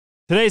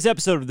Today's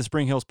episode of the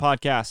Spring Hills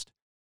Podcast,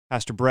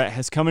 Pastor Bret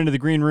has come into the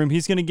green room.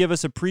 He's going to give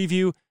us a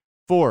preview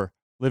for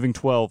Living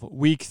 12,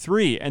 Week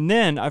 3. And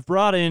then I've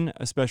brought in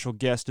a special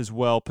guest as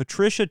well,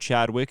 Patricia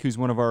Chadwick, who's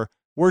one of our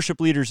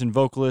worship leaders and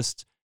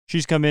vocalists.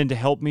 She's come in to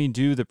help me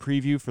do the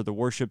preview for the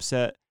worship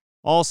set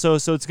also.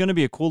 So it's going to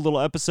be a cool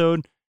little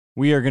episode.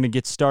 We are going to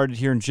get started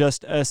here in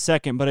just a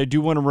second, but I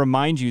do want to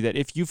remind you that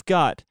if you've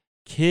got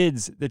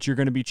kids that you're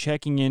going to be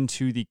checking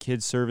into the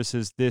kids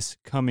services this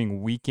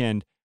coming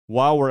weekend,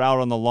 while we're out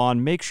on the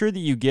lawn, make sure that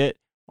you get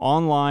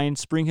online,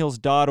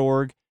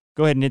 springhills.org.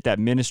 Go ahead and hit that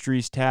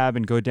ministries tab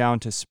and go down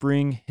to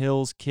Spring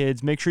Hills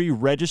Kids. Make sure you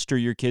register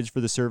your kids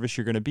for the service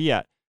you're going to be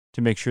at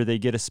to make sure they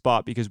get a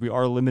spot, because we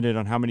are limited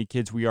on how many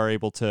kids we are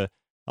able to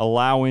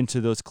allow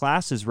into those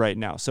classes right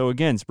now. So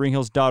again,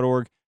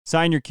 springhills.org,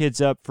 sign your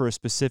kids up for a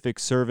specific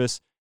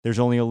service. There's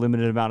only a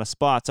limited amount of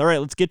spots. All right,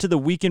 let's get to the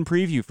weekend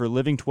preview for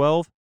Living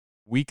 12,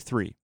 Week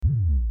 3.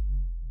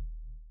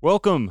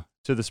 Welcome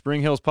to the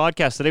Spring Hills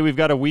Podcast. Today we've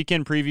got a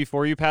weekend preview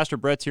for you. Pastor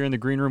Bret's here in the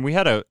green room. We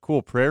had a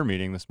cool prayer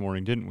meeting this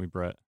morning, didn't we,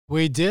 Bret?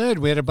 We did.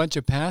 We had a bunch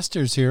of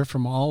pastors here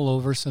from all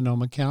over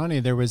Sonoma County.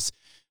 There was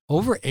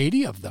over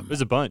 80 of them. It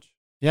was a bunch.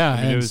 Yeah,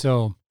 it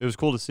was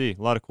cool to see.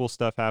 A lot of cool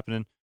stuff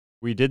happening.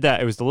 We did that.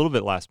 It was a little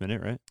bit last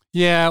minute, right?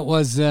 Yeah, it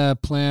was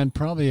planned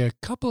probably a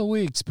couple of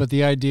weeks, but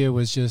the idea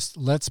was just,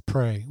 let's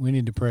pray. We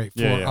need to pray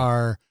for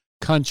our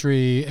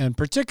country, and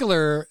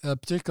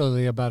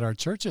particularly about our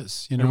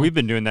churches. You know, and we've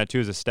been doing that too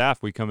as a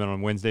staff. We come in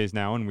on Wednesdays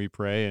now and we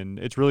pray, and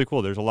it's really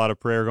cool. There's a lot of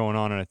prayer going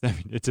on, and I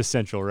think it's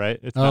essential, right?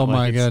 It's oh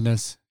my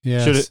goodness,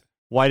 yes.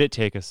 Why'd it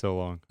take us so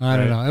long? I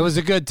don't know. It was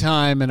a good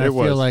time, and I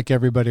feel like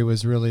everybody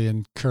was really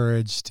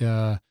encouraged,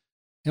 and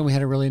we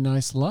had a really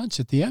nice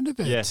lunch at the end of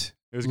it. Yes,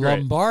 it was great.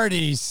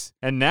 Lombardi's.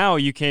 And now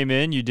you came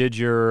in, you did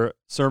your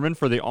sermon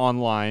for the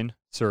online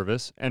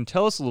service, and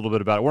tell us a little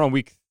bit about it. We're on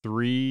week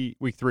three.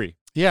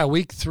 Yeah,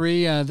 week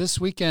 3. This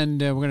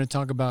weekend, we're going to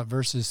talk about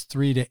verses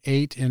 3 to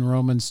 8 in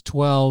Romans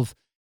 12,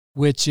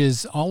 which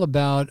is all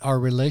about our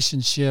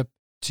relationship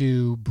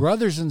to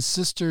brothers and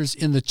sisters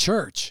in the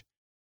church.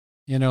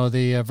 You know,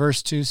 the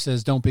verse 2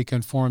 says, "Don't be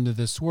conformed to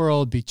this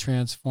world, be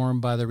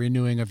transformed by the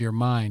renewing of your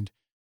mind."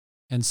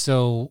 And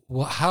so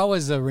how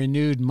is a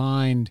renewed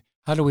mind,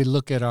 how do we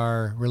look at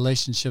our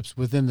relationships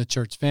within the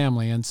church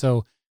family? And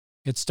so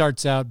it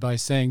starts out by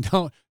saying,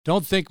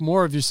 don't think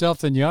more of yourself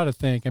than you ought to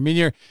think. I mean,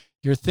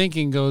 your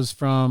thinking goes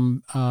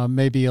from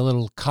maybe a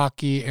little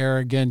cocky,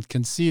 arrogant,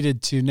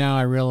 conceited to, now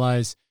I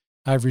realize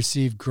I've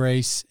received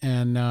grace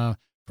and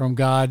from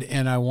God,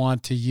 and I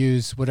want to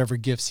use whatever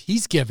gifts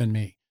He's given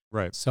me.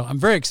 Right. So I'm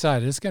very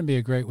excited. It's going to be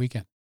a great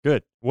weekend.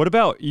 Good. What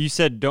about, you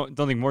said don't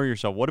think more of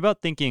yourself. What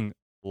about thinking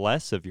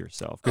less of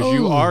yourself? Because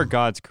you are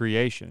God's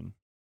creation,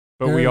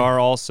 but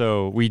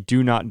we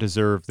do not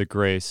deserve the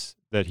grace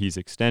that He's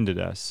extended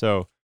us.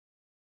 So,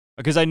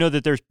 because I know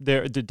that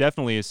there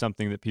definitely is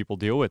something that people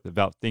deal with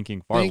about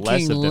thinking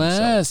less of themselves.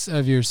 Less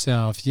of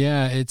yourself.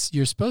 Yeah,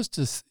 you're supposed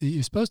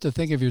to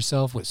think of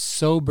yourself with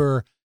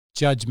sober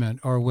judgment,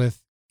 or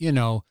with,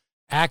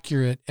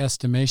 accurate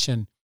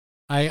estimation.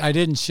 I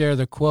didn't share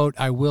the quote.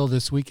 I will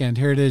this weekend.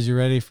 Here it is. You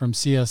ready? From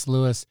C.S.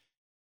 Lewis.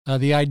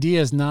 The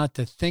idea is not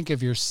to think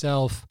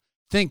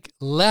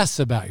less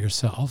about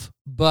yourself,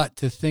 but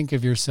to think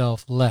of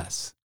yourself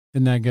less.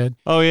 Isn't that good?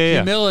 Oh, yeah.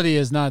 Humility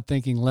is not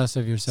thinking less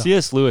of yourself.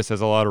 C.S. Lewis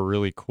has a lot of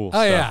really cool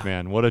stuff,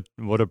 man. What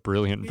a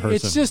brilliant person.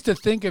 It's just to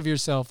think of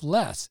yourself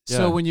less. Yeah.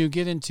 So when you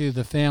get into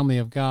the family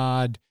of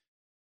God,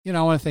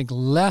 I want to think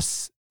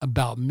less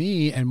about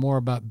me and more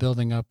about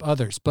building up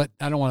others. But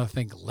I don't want to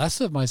think less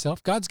of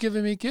myself. God's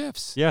given me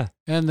gifts. Yeah.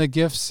 And the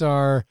gifts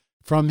are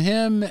from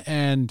Him,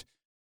 and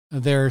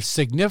they're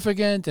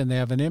significant, and they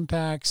have an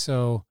impact.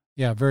 So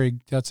yeah,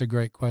 that's a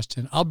great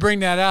question. I'll bring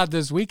that out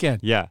this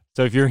weekend. Yeah.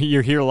 So if you're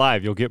here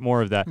live, you'll get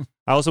more of that.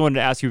 I also wanted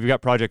to ask you if you've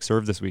got Project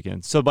Serve this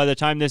weekend. So by the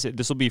time this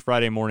will be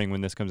Friday morning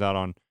when this comes out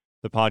on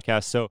the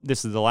podcast. So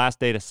this is the last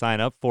day to sign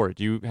up for it.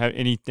 Do you have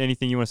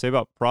anything you want to say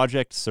about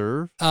Project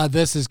Serve?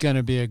 This is going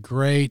to be a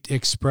great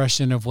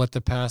expression of what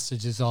the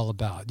passage is all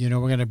about. We're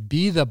going to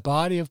be the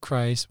body of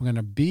Christ. We're going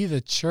to be the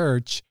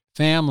church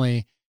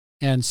family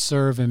and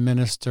serve and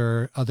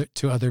minister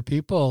to other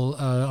people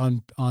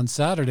on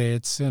Saturday.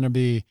 It's going to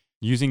be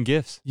using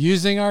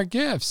our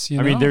gifts.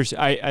 I mean, there's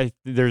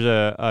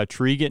a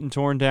tree getting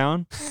torn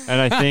down,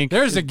 and I think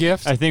there's a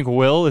gift. I think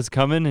Will is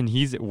coming, and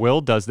Will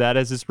does that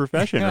as his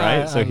profession,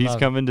 right? So he's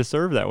coming to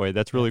serve that way.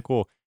 That's really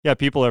cool. Yeah,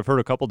 I've heard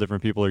a couple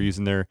different people are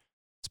using their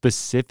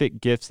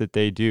specific gifts that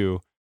they do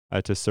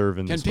to serve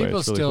in this way. Can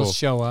people still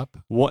show up?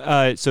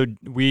 So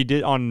we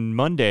did on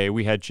Monday.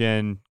 We had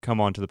Jen come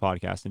on to the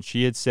podcast, and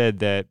she had said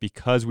that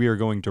because we are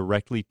going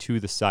directly to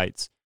the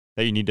sites,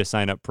 that you need to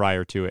sign up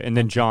prior to it. And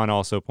then John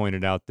also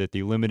pointed out that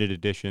the limited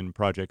edition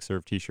Project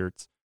Serve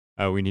t-shirts,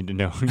 we need to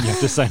know you have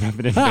to sign up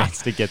in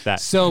advance to get that.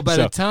 So by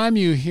the time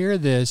you hear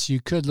this, you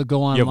could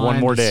go online you have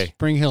one more day.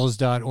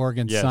 springhills.org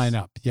and sign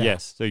up. Yeah.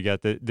 Yes. So you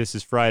got this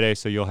is Friday,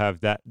 so you'll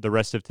have the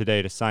rest of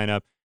today to sign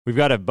up. we've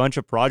got a bunch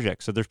of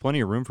projects, so there's plenty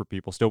of room for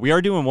people still. We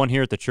are doing one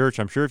here at the church.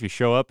 I'm sure if you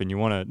show up and you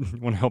want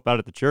to help out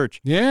at the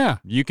church,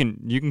 you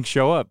can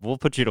show up. We'll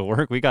put you to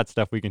work. We got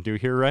stuff we can do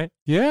here, right?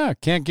 Yeah,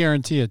 can't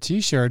guarantee a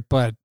T-shirt,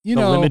 but the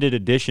limited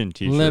edition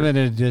T-shirt.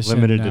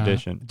 Limited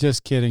edition.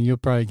 Just kidding. You'll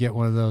probably get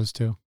one of those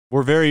too.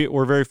 We're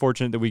very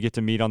fortunate that we get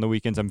to meet on the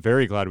weekends. I'm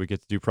very glad we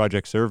get to do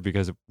Project Serve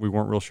because we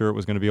weren't real sure it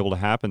was going to be able to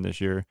happen this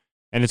year.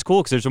 And it's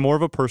cool because there's more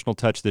of a personal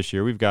touch this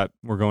year.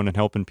 We're going and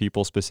helping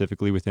people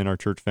specifically within our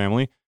church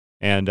family.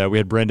 And we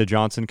had Brenda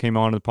Johnson came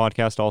on the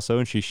podcast also,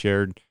 and she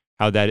shared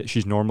how that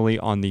she's normally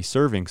on the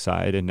serving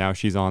side, and now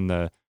she's on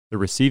the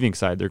receiving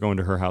side. They're going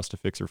to her house to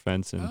fix her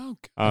fence.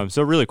 And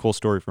so a really cool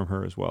story from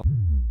her as well.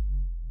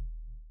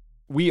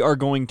 We are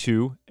going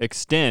to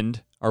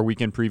extend our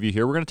weekend preview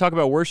here. We're going to talk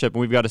about worship,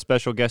 and we've got a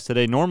special guest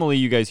today. Normally,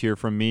 you guys hear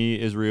from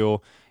me,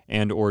 Israel,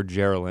 and or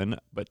Geraldine,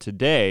 but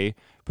today,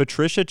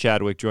 Patricia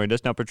Chadwick joined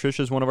us. Now,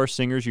 Patricia is one of our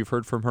singers. You've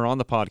heard from her on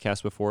the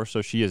podcast before,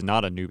 so she is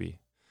not a newbie.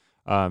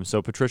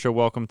 So, Patricia,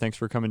 welcome. Thanks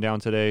for coming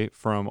down today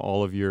from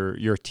all of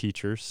your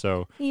teachers.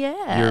 So,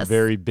 you're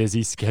very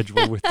busy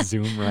schedule with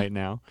Zoom right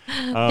now.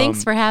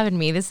 Thanks for having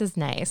me. This is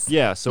nice.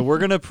 Yeah, so we're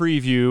going to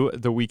preview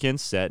the weekend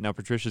set. Now,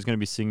 Patricia's going to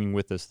be singing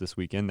with us this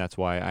weekend. That's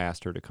why I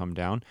asked her to come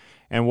down.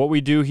 And what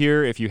we do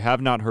here, if you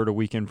have not heard a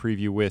weekend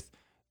preview with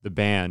the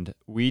band,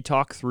 we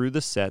talk through the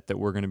set that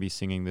we're going to be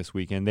singing this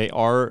weekend. They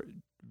are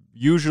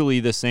usually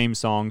the same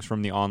songs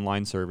from the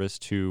online service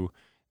to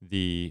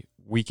the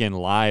weekend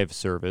live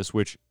service,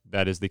 which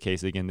that is the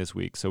case again this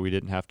week, so we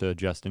didn't have to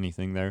adjust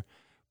anything there.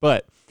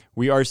 But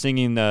we are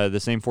singing the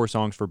same 4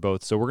 songs for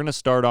both. So we're going to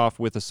start off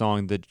with a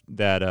song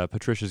that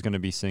Patricia's going to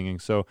be singing.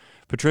 So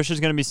Patricia's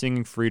going to be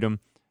singing Freedom.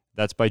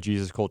 That's by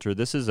Jesus Culture.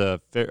 This is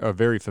a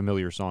very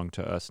familiar song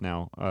to us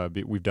now.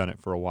 We've done it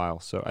for a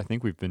while. So I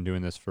think we've been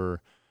doing this for,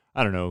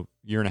 I don't know,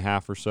 year and a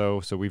half or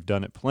so. So we've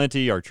done it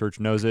plenty. Our church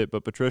knows it.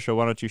 But Patricia,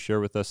 why don't you share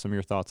with us some of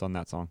your thoughts on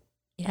that song?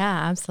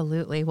 Yeah,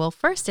 absolutely. Well,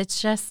 first, it's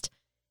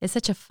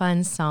such a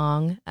fun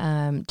song,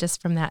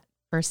 just from that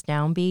first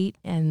downbeat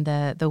and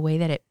the way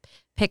that it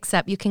picks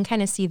up. You can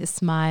kind of see the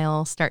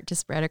smile start to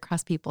spread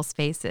across people's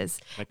faces.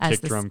 That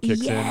kick drum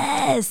kicks in.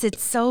 Yes,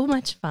 it's so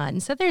much fun.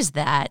 So there's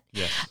that.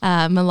 Yes.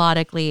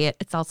 Melodically,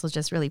 it's also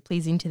just really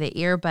pleasing to the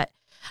ear. But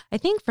I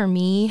think for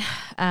me,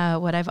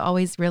 what I've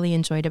always really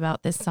enjoyed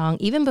about this song,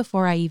 even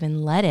before I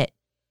even led it,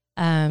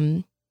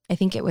 I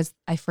think it was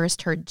I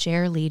first heard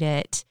Jer lead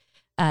it,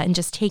 and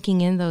just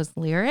taking in those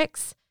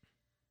lyrics,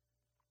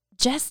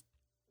 just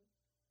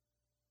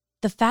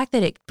the fact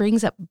that it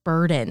brings up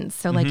burdens.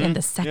 So like in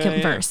the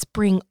second verse,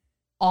 bring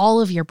all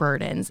of your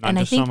burdens. Not and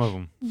just I think, some of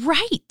them.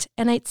 Right.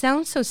 And it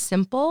sounds so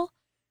simple,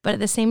 but at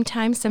the same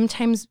time,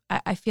 sometimes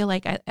I feel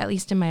like, at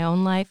least in my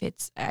own life,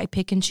 I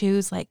pick and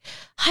choose. Like,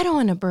 I don't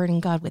want to burden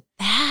God with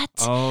that.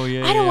 Oh,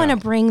 yeah. I don't want to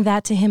bring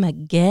that to him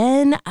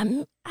again.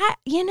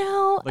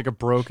 Like a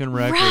broken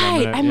record.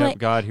 Right. I'm like,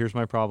 God, here's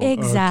my problem.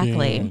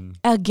 Exactly.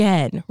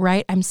 Again,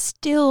 right? I'm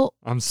still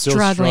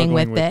struggling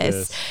with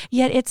this.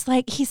 Yet it's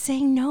like he's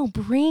saying, no,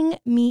 bring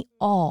me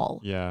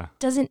all. Yeah.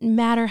 Doesn't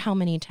matter how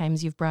many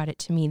times you've brought it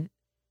to me.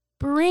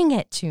 Bring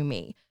it to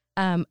me.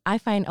 I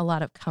find a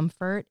lot of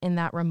comfort in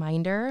that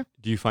reminder.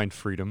 Do you find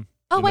freedom?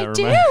 Oh, I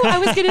do. I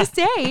was going to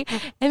say.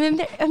 And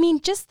then,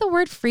 just the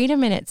word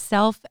freedom in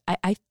itself,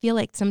 I feel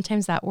like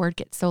sometimes that word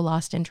gets so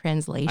lost in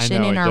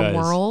translation in our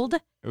world.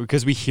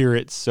 Because we hear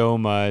it so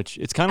much.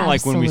 It's kind of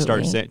like when we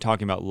start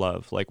talking about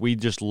love. Like, we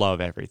just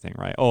love everything,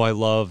 right? Oh, I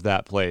love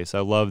that place. I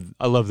love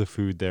the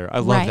food there. I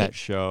love that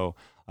show.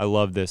 I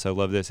love this. I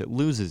love this. It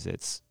loses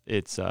its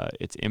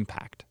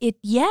impact.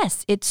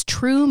 Its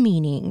true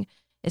meaning,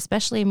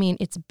 especially,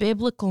 its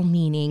biblical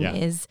meaning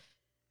is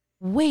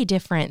way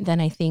different than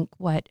I think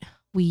what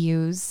we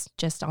use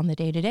just on the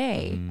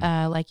day-to-day,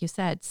 like you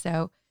said.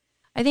 So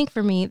I think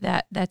for me,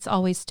 that's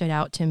always stood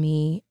out to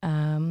me,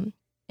 and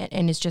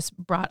it's just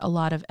brought a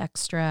lot of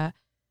extra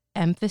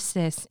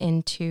emphasis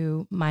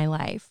into my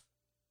life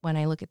when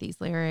I look at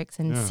these lyrics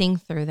and sing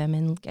through them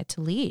and get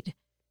to lead.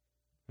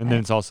 And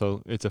then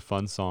it's a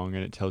fun song,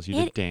 and it tells you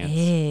to dance. It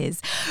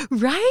is,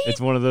 right? It's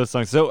one of those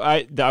songs. So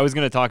I was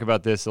going to talk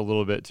about this a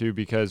little bit too,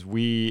 because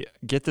we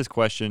get this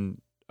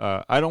question,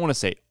 I don't want to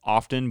say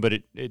often, but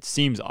it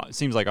seems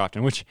like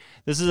often, which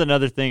this is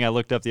another thing I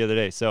looked up the other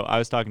day. So I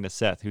was talking to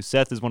Seth,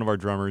 Seth is one of our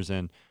drummers,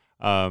 and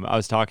I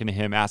was talking to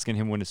him, asking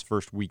him when his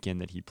first weekend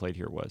that he played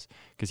here was,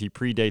 because he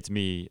predates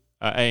me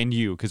and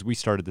you, because we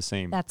started the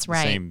same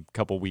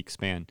couple week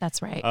span.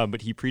 That's right.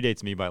 But he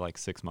predates me by like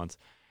 6 months.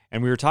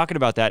 And we were talking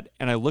about that,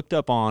 and I looked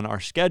up on our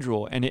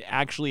schedule, and it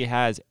actually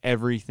has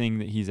everything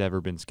that he's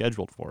ever been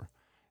scheduled for.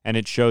 And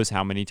it shows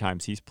how many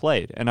times he's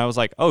played. And I was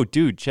like, oh,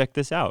 dude, check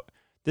this out.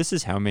 This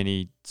is how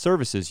many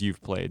services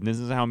you've played. And this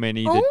is how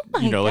many like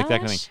that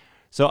kind of thing.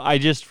 So I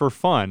just, for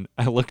fun,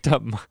 I looked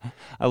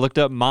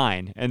up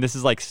mine, and this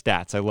is like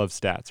stats. I love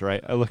stats,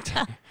 right? I looked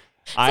at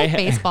like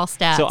baseball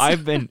stats. So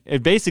I've been,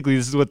 basically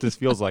this is what this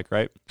feels like,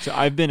 right? So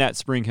I've been at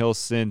Spring Hill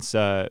since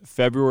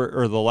February,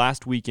 or the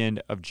last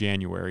weekend of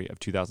January of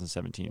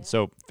 2017.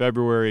 So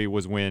February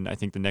was when, I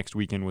think the next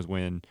weekend was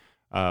when,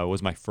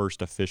 was my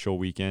first official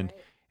weekend.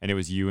 Right. and it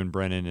was you and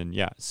Brennan, and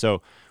yeah.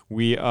 So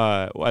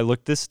I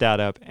looked this stat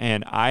up,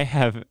 and I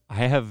have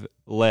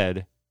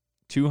led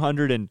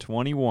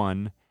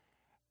 221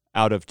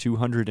 out of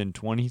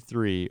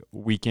 223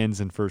 weekends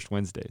and First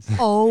Wednesdays.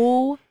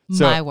 Oh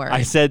so my word!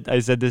 I said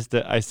this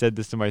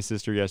to my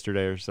sister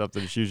yesterday or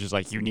something. She was just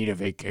like, "You need a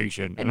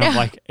vacation," and I'm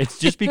like, "It's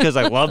just because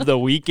I love the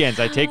weekends.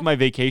 I take my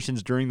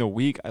vacations during the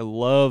week. I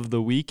love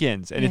the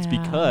weekends, and it's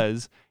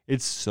because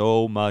it's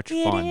so much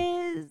fun. It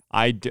is.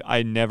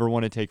 I never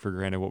want to take for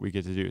granted what we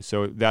get to do.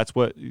 So that's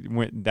what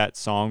that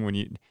song, when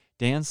you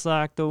dance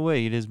like the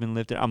weight has been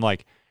lifted. I'm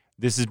like,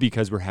 this is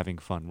because we're having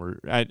fun.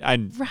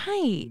 I'm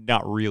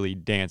not really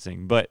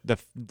dancing, but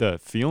the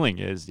feeling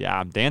is, yeah,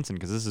 I'm dancing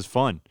because this is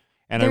fun.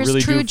 And There's I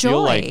really do joy.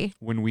 feel like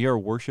when we are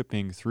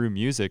worshiping through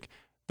music,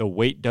 the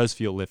weight does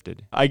feel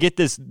lifted. I get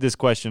this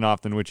question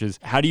often, which is,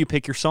 how do you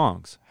pick your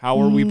songs? How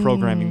are we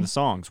programming the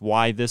songs?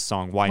 Why this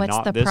song? Why What's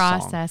not the this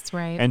process, song?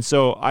 right? And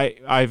so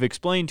I've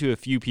explained to a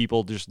few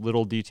people just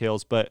little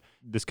details, but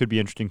this could be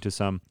interesting to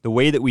some. The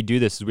way that we do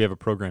this is we have a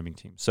programming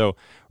team. So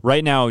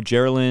right now,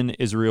 Geraldine,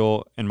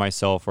 Israel, and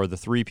myself are the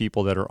three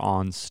people that are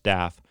on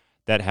staff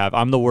that have,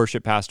 I'm the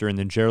worship pastor, and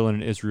then Geraldine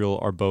and Israel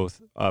are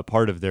both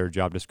part of their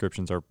job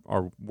descriptions.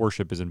 Our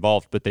worship is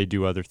involved, but they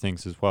do other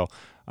things as well.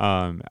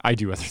 I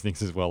do other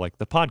things as well, like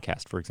the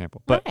podcast, for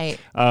example. But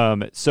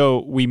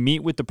so we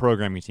meet with the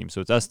programming team.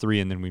 So it's us three,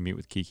 and then we meet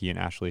with Kiki and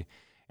Ashley.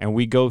 And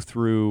we go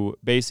through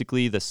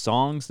basically the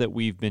songs that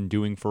we've been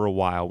doing for a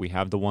while. We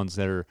have the ones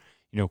that are,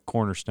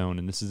 Cornerstone,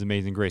 and This Is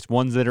Amazing Grace,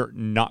 ones that are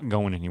not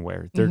going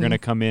anywhere. They're going to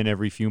come in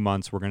every few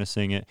months. We're going to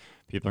sing it.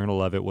 People are going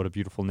to love it. What a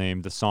beautiful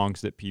name. The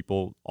songs that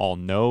people all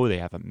know, they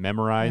haven't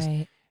memorized,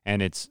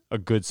 and it's a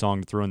good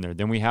song to throw in there.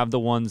 Then we have the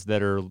ones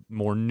that are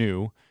more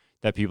new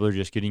that people are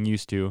just getting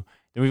used to.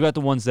 Then we've got the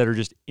ones that are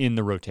just in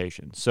the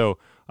rotation. So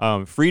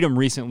Freedom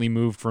recently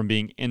moved from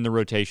being in the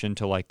rotation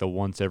to like the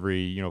once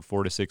every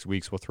 4 to 6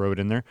 weeks we'll throw it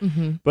in there.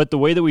 But the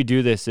way that we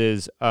do this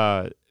is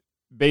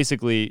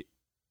basically,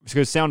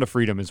 because Sound of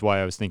Freedom is why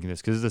I was thinking this,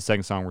 because it's the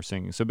second song we're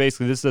singing. So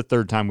basically, this is the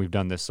third time we've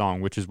done this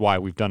song, which is why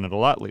we've done it a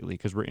lot lately,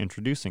 because we're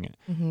introducing it.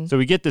 So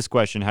we get this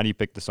question, how do you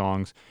pick the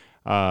songs?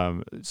 So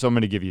I'm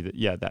going to give you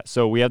that.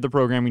 So we have the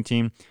programming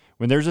team.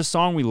 When there's a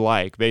song we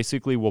like,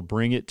 basically we'll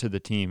bring it to the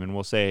team and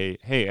we'll say,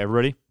 hey,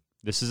 everybody,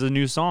 this is a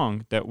new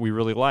song that we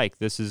really like.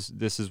 This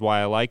is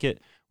why I like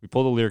it. We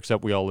pull the lyrics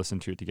up. We all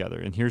listen to it together.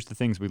 And here's the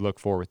things we look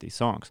for with these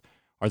songs.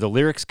 Are the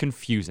lyrics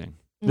confusing?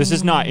 This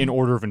is not in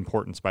order of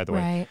importance, by the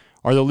way.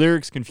 Are the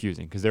lyrics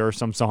confusing? Because there are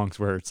some songs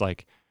where it's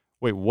like,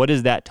 wait, what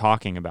is that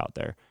talking about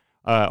there?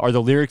 Are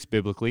the lyrics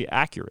biblically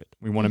accurate?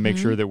 We want to make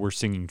sure that we're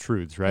singing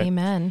truths, right?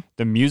 Amen.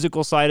 The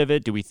musical side of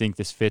it, do we think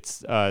this fits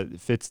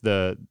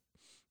the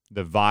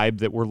vibe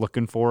that we're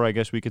looking for, I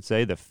guess we could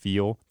say, the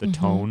feel, the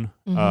tone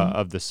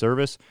of the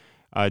service?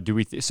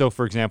 So,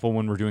 for example,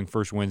 when we're doing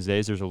First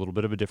Wednesdays, there's a little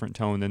bit of a different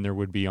tone than there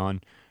would be on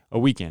a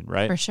weekend,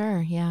 right? For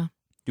sure, yeah.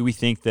 Do we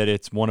think that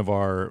it's one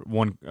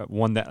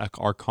that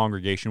our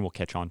congregation will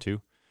catch on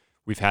to?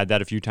 We've had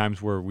that a few times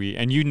where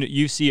and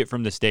you see it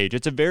from the stage.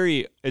 It's a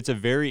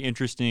very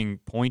interesting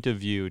point of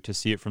view to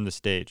see it from the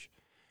stage,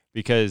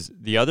 because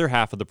the other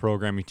half of the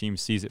programming team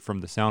sees it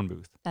from the sound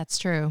booth. That's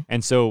true.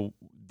 And so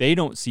they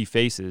don't see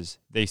faces.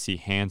 They see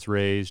hands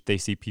raised. They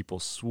see people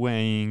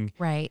swaying.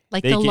 Right.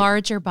 Like the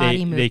larger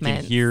body movements. They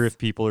can hear if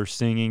people are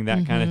singing,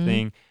 that kind of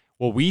thing.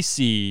 Well, we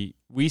see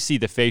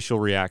the facial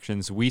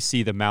reactions. We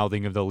see the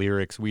mouthing of the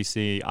lyrics. We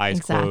see eyes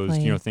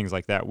closed, things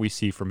like that. We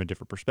see from a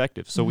different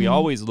perspective. So we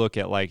always look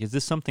at, like, is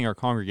this something our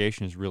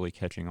congregation is really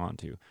catching on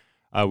to?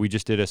 We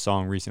just did a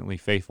song recently,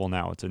 Faithful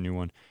Now. It's a new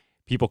one.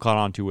 People caught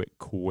on to it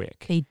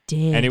quick. They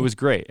did. And it was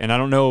great. And I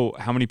don't know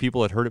how many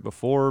people had heard it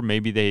before.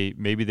 Maybe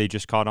they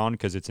just caught on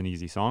because it's an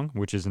easy song,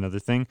 which is another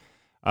thing,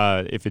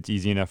 if it's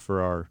easy enough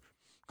for our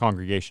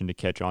congregation to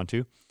catch on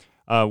to.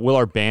 Will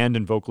our band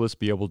and vocalists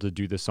be able to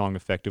do this song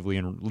effectively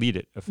and lead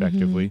it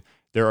effectively?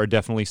 There are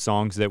definitely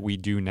songs that we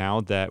do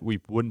now that we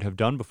wouldn't have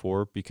done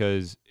before,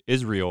 because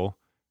Israel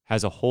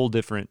has a whole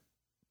different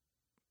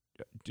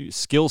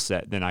skill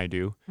set than I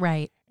do.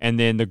 Right. And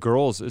then the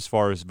girls, as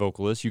far as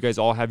vocalists, you guys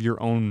all have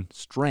your own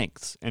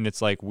strengths. And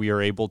it's like we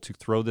are able to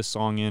throw this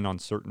song in on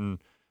certain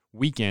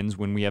weekends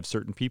when we have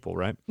certain people,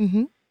 right?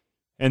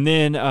 And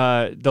then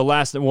not the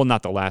last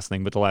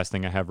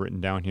thing I have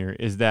written down here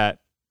is that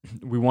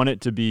we want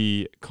it to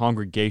be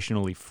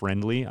congregationally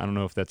friendly. I don't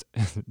know if that's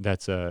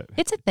it's a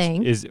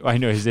thing. I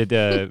know. Is it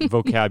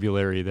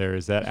vocabulary there?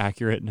 Is that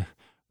accurate?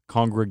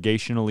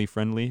 Congregationally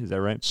friendly. Is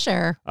that right?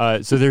 Sure.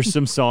 So there's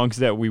some songs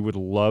that we would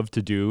love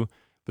to do,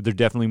 but they're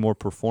definitely more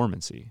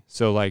performance-y.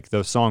 So like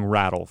the song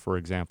Rattle, for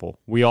example.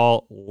 We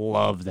all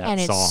love that song. And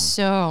it's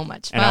so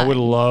much fun. And I would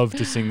love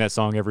to sing that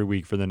song every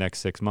week for the next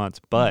 6 months.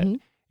 But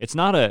it's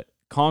not a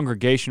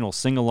congregational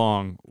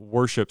sing-along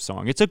worship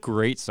song. It's a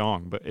great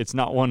song, but it's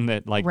not one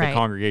that the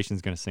congregation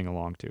is going to sing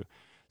along to.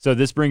 So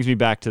this brings me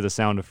back to the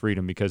Sound of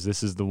Freedom, because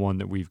this is the one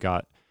that we've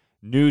got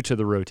new to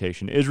the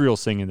rotation.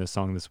 Israel's singing this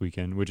song this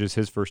weekend, which is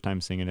his first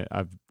time singing it.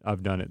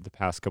 I've done it the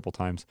past couple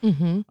times.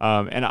 And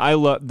I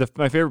love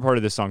my favorite part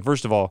of this song.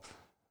 First of all,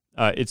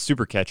 it's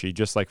super catchy,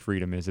 just like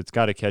Freedom is. It's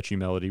got a catchy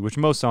melody, which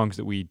most songs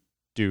that we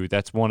do,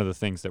 that's one of the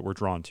things that we're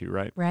drawn to,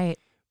 right? Right.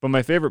 But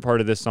my favorite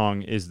part of this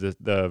song is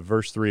the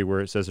verse 3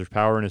 where it says there's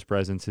power in his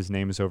presence, his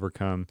name is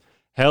overcome.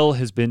 Hell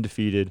has been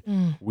defeated.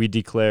 We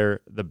declare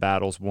the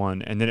battle's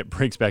won. And then it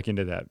breaks back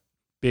into that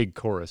big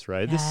chorus,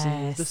 right? Yes. This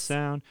is the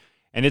sound.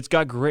 And it's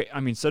got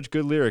such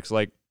good lyrics.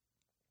 Like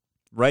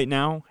right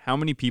now, how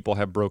many people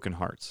have broken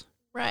hearts?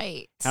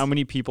 Right. How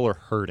many people are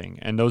hurting?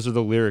 And those are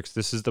the lyrics.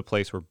 This is the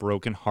place where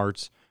broken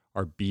hearts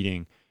are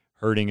beating.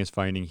 Hurting is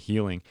finding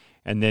healing.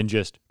 And then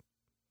just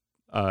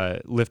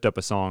lift up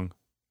a song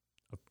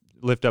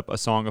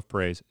of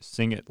praise.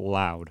 Sing it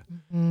loud.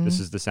 This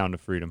is the sound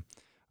of freedom.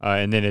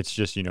 And then it's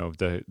just,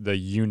 the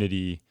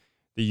unity,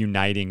 the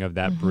uniting of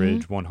that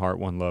bridge, one heart,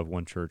 one love,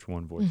 one church,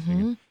 one voice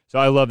singing. So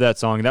I love that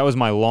song. That was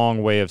my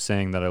long way of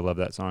saying that I love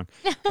that song.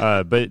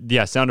 But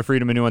yeah, Sound of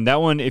Freedom, a new one. That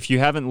one, if you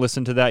haven't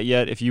listened to that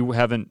yet, if you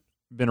haven't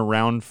been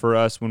around for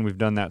us when we've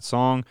done that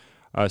song,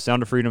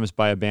 Sound of Freedom is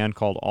by a band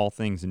called All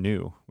Things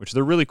New, which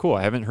they're really cool.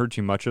 I haven't heard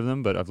too much of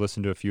them, but I've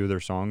listened to a few of their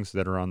songs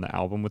that are on the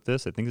album with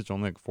this. I think it's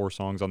only like 4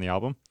 songs on the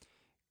album.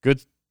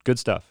 Good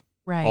stuff.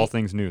 Right. All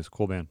Things New is a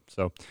cool band.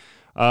 So,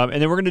 and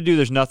then we're going to do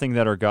There's Nothing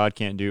That Our God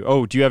Can't Do.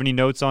 Oh, do you have any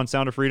notes on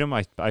Sound of Freedom?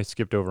 I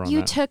skipped over on that.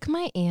 You took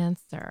my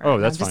answer. Oh,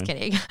 that's fine. I'm just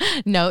kidding.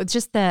 No, it's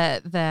just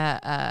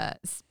the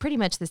pretty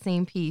much the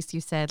same piece you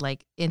said,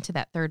 like into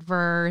that third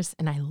verse,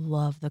 and I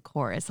love the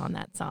chorus on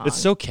that song. It's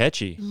so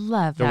catchy.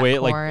 Love the that way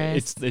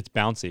chorus. it's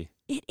bouncy.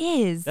 It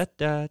is. Da,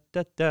 da,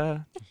 da, da.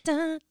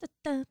 Da, da,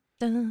 da,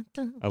 da,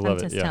 da. I love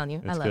I'm just telling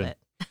you, I love it.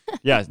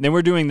 Yeah, then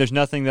we're doing There's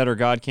Nothing That Our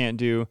God Can't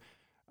Do.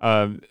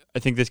 I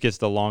think this gets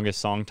the longest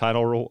song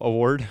title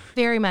award.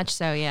 Very much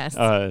so, yes.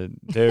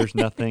 There's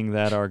Nothing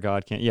That Our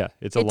God Can't. Yeah,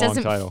 it's a long title.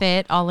 It doesn't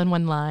fit all in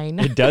one line.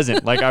 It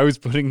doesn't. Like I was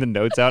putting the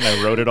notes out and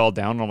I wrote it all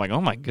down and I'm like, oh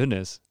my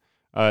goodness.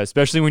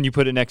 Especially when you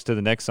put it next to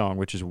the next song,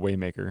 which is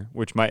Waymaker,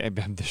 which might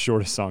have the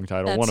shortest song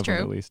title. That's one of true.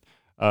 them at least.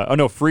 Oh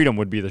no, Freedom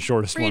would be the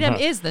shortest one. Freedom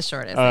is the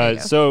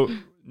shortest. So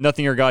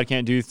Nothing Our God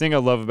Can't Do. The thing I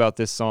love about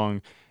this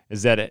song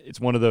is that it's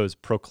one of those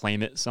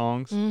proclaim it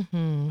songs.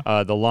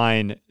 The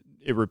line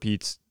it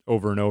repeats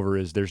over and over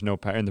is there's no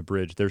power in the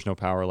bridge. There's no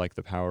power like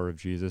the power of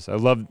Jesus. I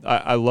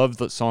love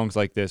the songs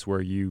like this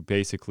where you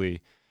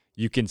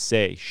can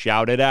say,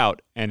 shout it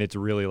out. And it's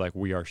really like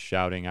we are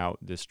shouting out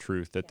this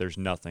truth that there's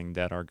nothing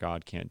that our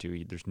God can't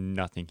do. There's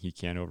nothing he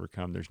can't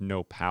overcome. There's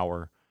no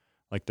power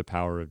like the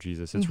power of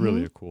Jesus. It's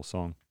really a cool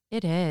song.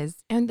 It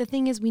is. And the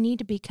thing is, we need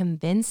to be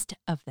convinced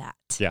of that.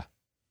 Yeah.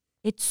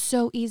 It's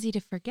so easy to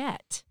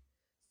forget.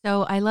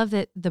 So I love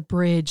that the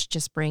bridge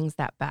just brings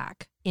that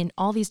back in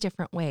all these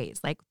different ways,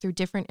 like through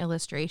different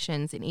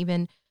illustrations, and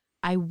even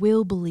I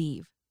will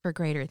believe for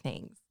greater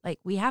things. Like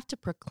we have to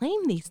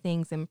proclaim these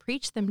things and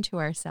preach them to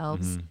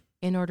ourselves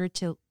in order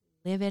to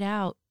live it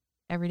out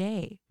every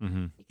day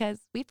because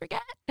we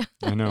forget.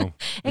 I know.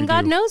 And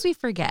God knows we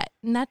forget,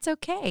 and that's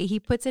okay. He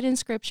puts it in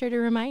scripture to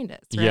remind us,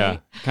 right? Yeah,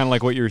 kind of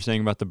like what you were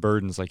saying about the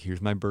burdens. Like,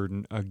 here's my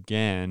burden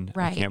again.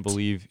 Right. I can't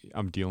believe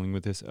I'm dealing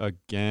with this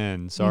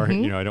again.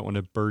 Sorry, I don't want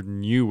to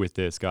burden you with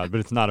this, God.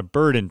 But it's not a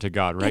burden to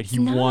God, right? It's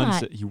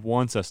not. He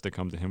wants us to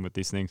come to him with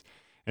these things.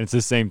 And it's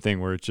the same thing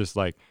where it's just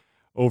like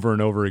over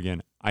and over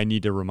again, I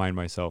need to remind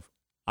myself,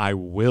 I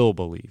will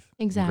believe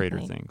in greater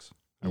things.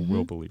 I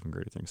will believe in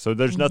greater things. So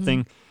there's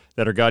nothing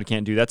that our God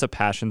can't do. That's a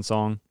passion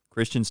song.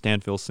 Christian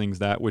Stanfill sings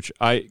that,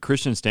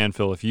 Christian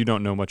Stanfill, if you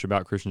don't know much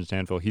about Christian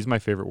Stanfill, he's my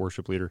favorite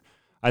worship leader.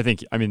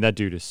 That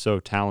dude is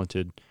so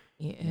talented,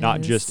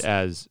 not just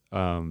as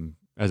a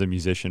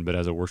musician, but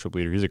as a worship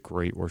leader. He's a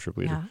great worship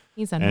leader. Yeah,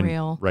 he's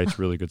unreal. And writes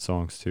really good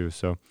songs too.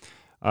 So,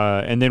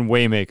 and then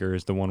Waymaker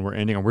is the one we're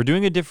ending on. We're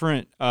doing a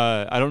different,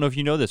 I don't know if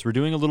you know this, we're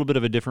doing a little bit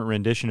of a different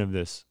rendition of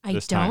this I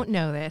this time. don't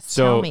know this.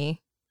 So, tell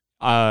me.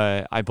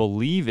 I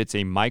believe it's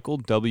a Michael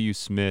W.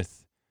 Smith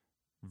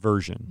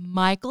version.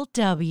 Michael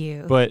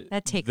W. But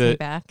that takes me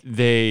back.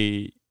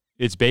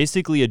 It's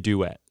basically a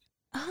duet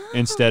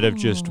instead of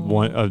just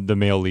one of the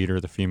male lead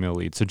or the female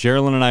lead. So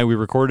Geraldine and we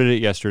recorded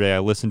it yesterday. I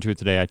listened to it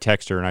today. I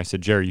texted her and I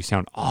said, Jerry, you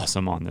sound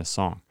awesome on this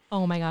song.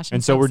 Oh my gosh.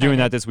 And so we're doing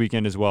that this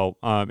weekend as well.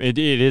 It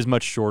is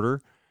much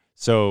shorter,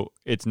 so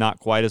it's not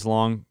quite as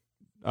long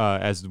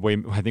as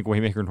I think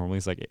Waymaker normally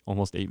is like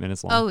almost 8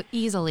 minutes long. Oh,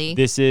 easily.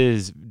 This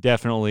is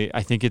definitely,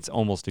 I think it's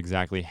almost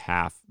exactly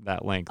half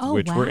that length,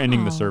 which we're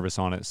ending the service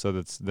on it. So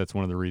that's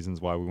one of the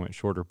reasons why we went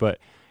shorter, but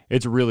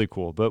it's really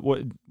cool. But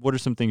what are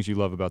some things you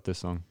love about this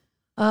song?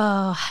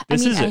 Oh,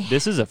 this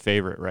is a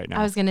favorite right now.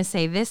 I was going to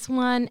say this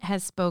one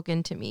has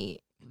spoken to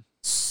me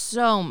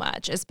so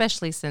much,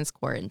 especially since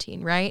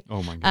quarantine, right?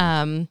 Oh my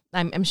goodness.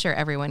 I'm sure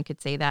everyone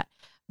could say that,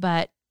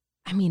 but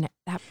I mean,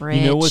 that bridge.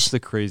 You know what's the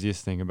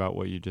craziest thing about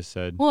what you just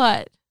said?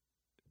 What?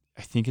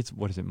 I think it's,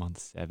 month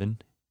 7?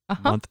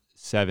 Month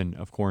 7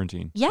 of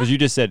quarantine. Yeah. Because you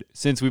just said,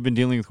 since we've been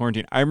dealing with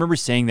quarantine. I remember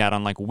saying that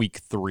on like week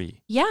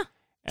 3. Yeah.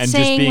 And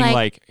saying just being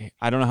like,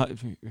 I don't know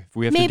if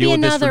we have to maybe deal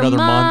with this for another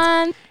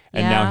month.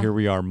 And now here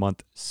we are,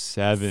 month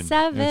 7.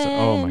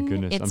 Oh my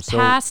goodness. It's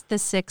past the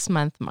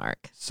 6-month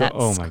mark. That's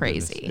oh my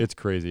crazy. Goodness. It's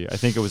crazy. I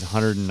think it was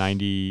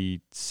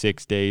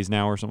 196 days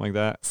now or something like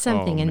that.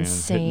 Something insane.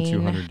 insane. It's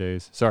hitting 200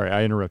 days. Sorry,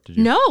 I interrupted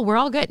you. No, we're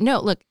all good. No,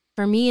 look,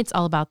 for me, it's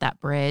all about that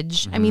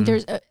bridge. I mean,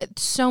 there's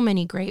so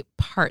many great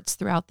parts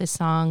throughout this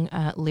song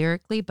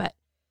lyrically, but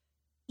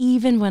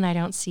even when I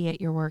don't see it,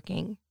 you're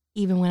working.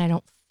 Even when I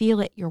don't feel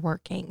it, you're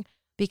working.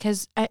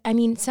 Because, I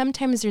mean,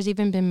 sometimes there's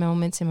even been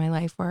moments in my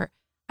life where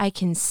I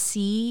can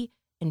see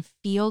and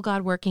feel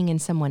God working in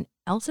someone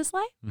else's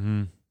life.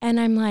 Mm-hmm. And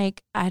I'm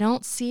like, I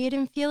don't see it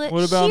and feel it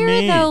what about here,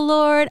 me? though,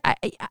 Lord.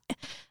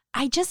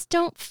 I just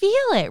don't feel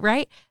it,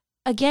 right?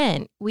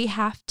 Again, we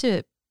have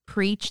to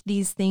preach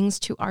these things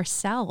to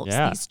ourselves,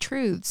 these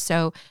truths.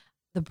 So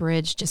the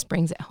bridge just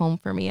brings it home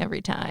for me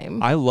every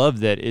time. I love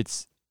that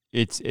it's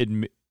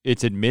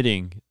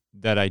admitting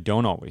that I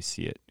don't always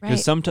see it.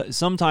 Because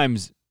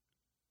sometimes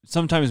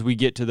we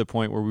get to the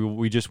point where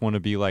we just want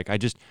to be like, I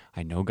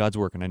know God's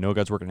working. And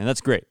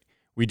that's great.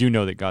 We do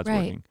know that God's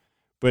working.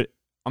 But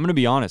I'm going to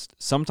be honest.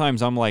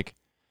 Sometimes I'm like,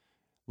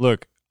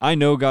 look, I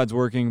know God's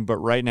working, but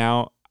right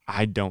now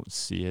I don't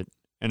see it.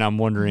 And I'm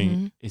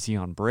wondering, is he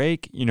on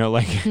break? You know,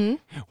 like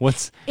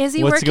is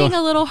he working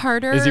a little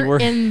harder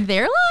in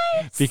their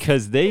lives?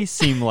 Because they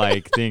seem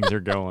like things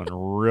are going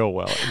real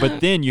well. But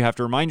then you have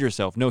to remind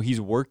yourself, no, he's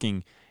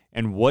working,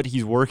 and what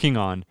he's working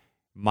on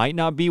might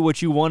not be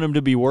what you want him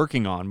to be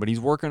working on, but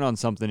he's working on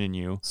something in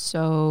you.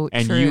 So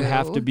and true. you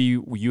have to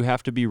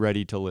be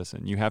ready to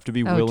listen. You have to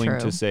be willing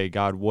to say,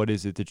 God, what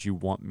is it that you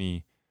want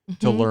me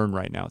to learn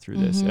right now through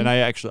this? And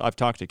I've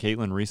talked to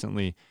Caitlin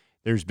recently.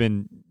 There's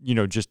been,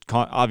 just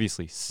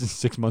obviously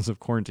 6 months of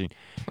quarantine.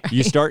 Right.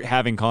 You start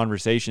having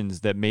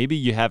conversations that maybe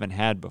you haven't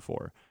had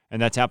before.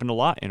 And that's happened a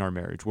lot in our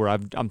marriage where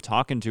I'm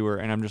talking to her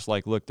and I'm just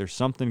like, look, there's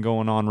something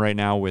going on right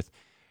now with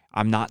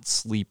I'm not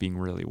sleeping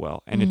really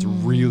well. And it's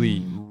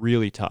really,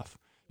 really tough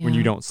when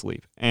you don't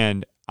sleep.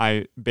 And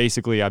I'm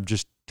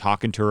just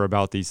talking to her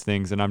about these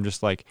things. And I'm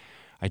just like,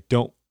 I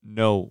don't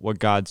know what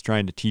God's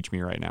trying to teach me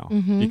right now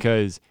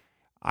because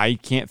I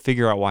can't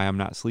figure out why I'm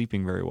not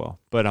sleeping very well,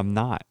 but I'm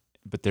not.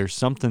 But there's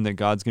something that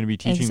God's going to be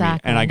teaching me.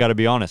 And I got to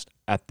be honest,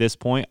 at this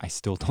point, I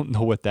still don't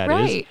know what that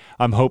is.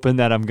 I'm hoping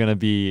that I'm going to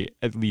be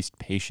at least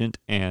patient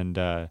and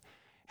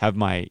have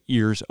my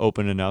ears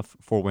open enough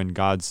for when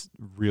God's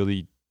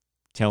really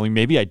telling.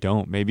 Maybe I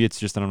don't. Maybe it's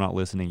just that I'm not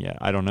listening yet.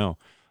 I don't know.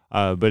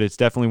 But it's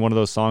definitely one of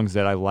those songs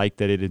that I like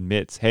that it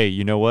admits, hey,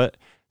 you know what?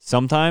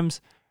 Sometimes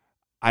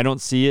I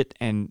don't see it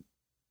and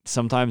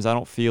sometimes I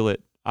don't feel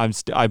it.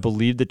 I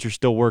believe that you're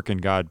still working,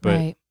 God,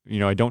 but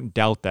I don't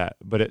doubt that.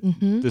 But at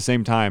the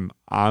same time,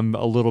 I'm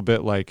a little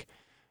bit like,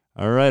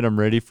 all right, I'm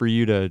ready for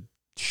you to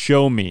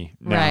show me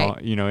now.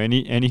 Right.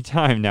 Any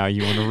time now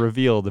you want to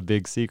reveal the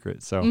big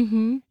secret. So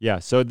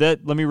so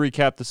let me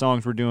recap the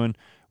songs we're doing.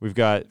 We've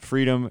got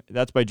Freedom.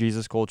 That's by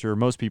Jesus Culture.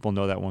 Most people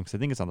know that one because I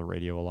think it's on the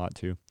radio a lot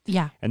too.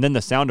 Yeah. And then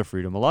The Sound of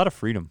Freedom. A lot of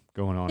freedom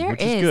going on,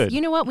 which is good. You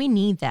know what? We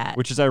need that.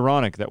 Which is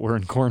ironic that we're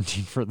in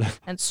quarantine for the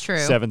That's true.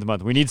 7th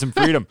month. We need some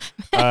freedom.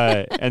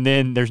 And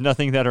then There's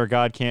Nothing That Our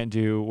God Can't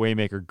Do.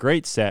 Waymaker.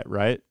 Great set,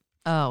 right?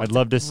 Oh, I'd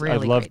love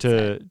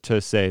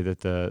to say that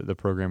the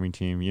programming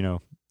team,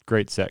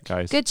 great set,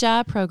 guys. Good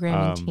job,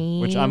 programming team.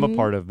 Which I'm a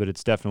part of, but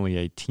it's definitely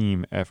a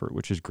team effort,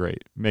 which is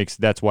great.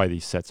 That's why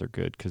these sets are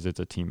good because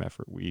it's a team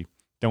effort. We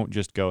don't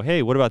just go,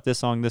 hey, what about this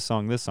song, this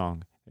song, this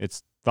song?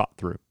 It's thought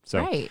through.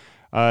 So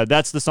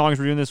that's the songs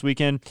we're doing this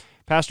weekend.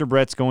 Pastor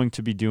Bret's going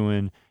to be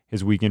doing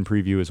his weekend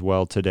preview as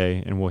well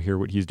today, and we'll hear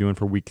what he's doing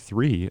for week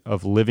 3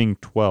 of Living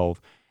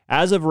 12.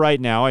 As of right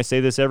now, I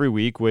say this every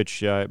week,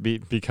 which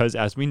because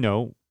as we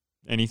know,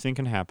 anything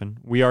can happen.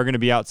 We are going to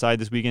be outside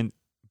this weekend,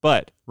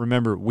 but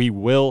remember, we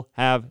will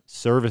have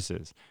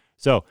services.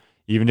 So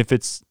even if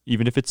it's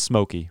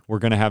smoky, we're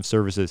going to have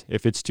services.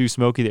 If it's too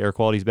smoky, the air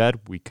quality's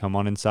bad, we come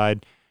on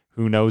inside.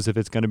 Who knows if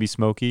it's going to be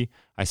smoky?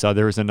 I saw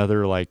there was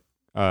another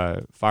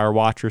fire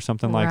watch or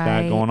something like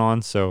that going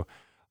on. So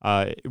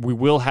we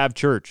will have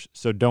church.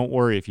 So don't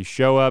worry. If you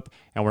show up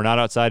and we're not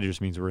outside, it just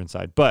means we're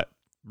inside. But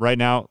right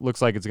now,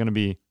 looks like it's going to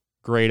be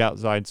great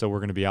outside. So we're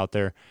going to be out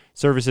there.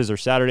 Services are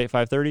Saturday at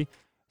 5:30,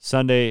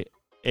 Sunday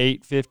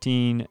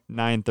 8:15,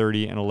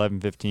 9:30, and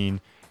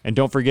 11:15. And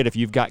don't forget, if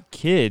you've got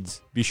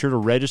kids, be sure to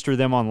register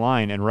them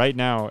online. And right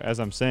now, as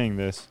I'm saying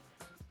this,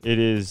 it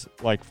is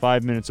like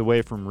 5 minutes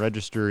away from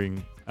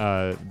registering.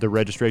 The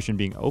registration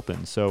being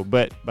open. So,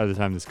 but by the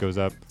time this goes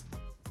up,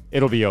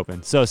 it'll be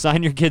open. So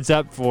sign your kids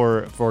up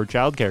for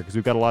childcare because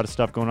we've got a lot of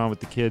stuff going on with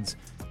the kids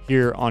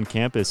here on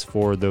campus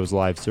for those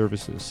live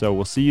services. So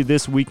we'll see you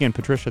this weekend.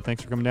 Patricia,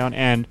 thanks for coming down,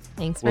 and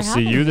thanks for we'll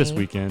see you me. this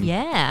weekend.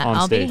 Yeah, on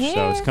I'll stage. be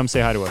here. So come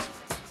say hi to us.